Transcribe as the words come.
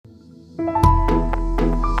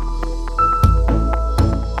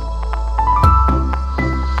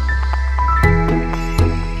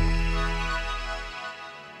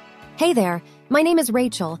Hey there, my name is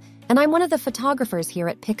Rachel, and I'm one of the photographers here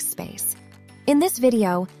at Pixspace. In this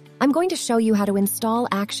video, I'm going to show you how to install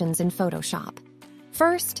actions in Photoshop.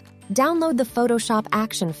 First, download the Photoshop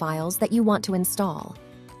action files that you want to install.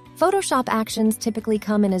 Photoshop actions typically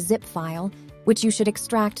come in a zip file, which you should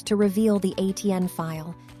extract to reveal the ATN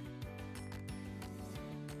file.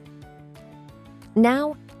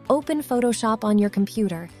 Now, open Photoshop on your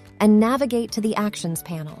computer and navigate to the Actions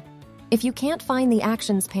panel. If you can't find the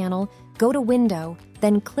Actions panel, go to Window,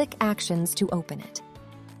 then click Actions to open it.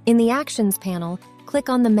 In the Actions panel, click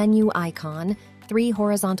on the menu icon, 3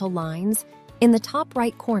 horizontal lines, in the top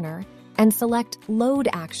right corner, and select Load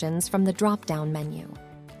Actions from the drop-down menu.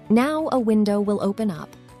 Now a window will open up.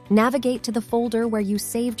 Navigate to the folder where you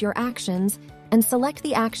saved your actions and select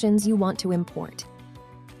the actions you want to import.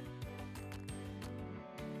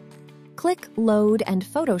 Click Load and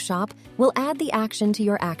Photoshop will add the action to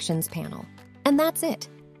your Actions panel. And that's it.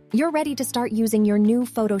 You're ready to start using your new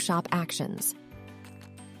Photoshop actions.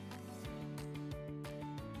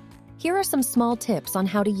 Here are some small tips on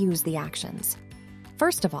how to use the actions.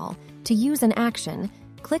 First of all, to use an action,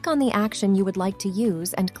 click on the action you would like to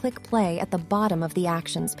use and click Play at the bottom of the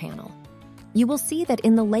Actions panel. You will see that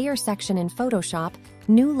in the Layer section in Photoshop,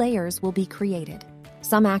 new layers will be created.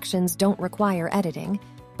 Some actions don't require editing,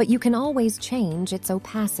 but you can always change its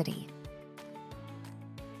opacity.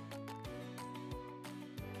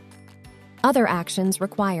 Other actions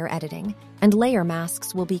require editing, and layer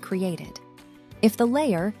masks will be created. If the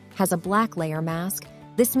layer has a black layer mask,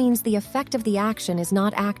 this means the effect of the action is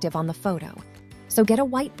not active on the photo. So get a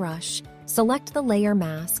white brush, select the layer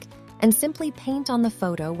mask, and simply paint on the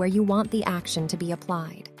photo where you want the action to be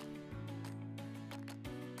applied.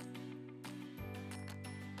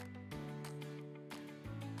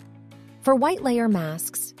 For white layer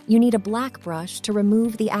masks, you need a black brush to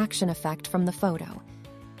remove the action effect from the photo.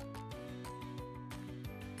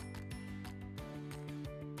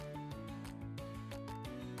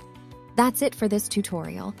 That's it for this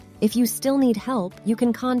tutorial. If you still need help, you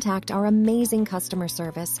can contact our amazing customer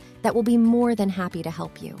service that will be more than happy to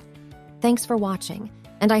help you. Thanks for watching,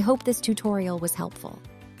 and I hope this tutorial was helpful.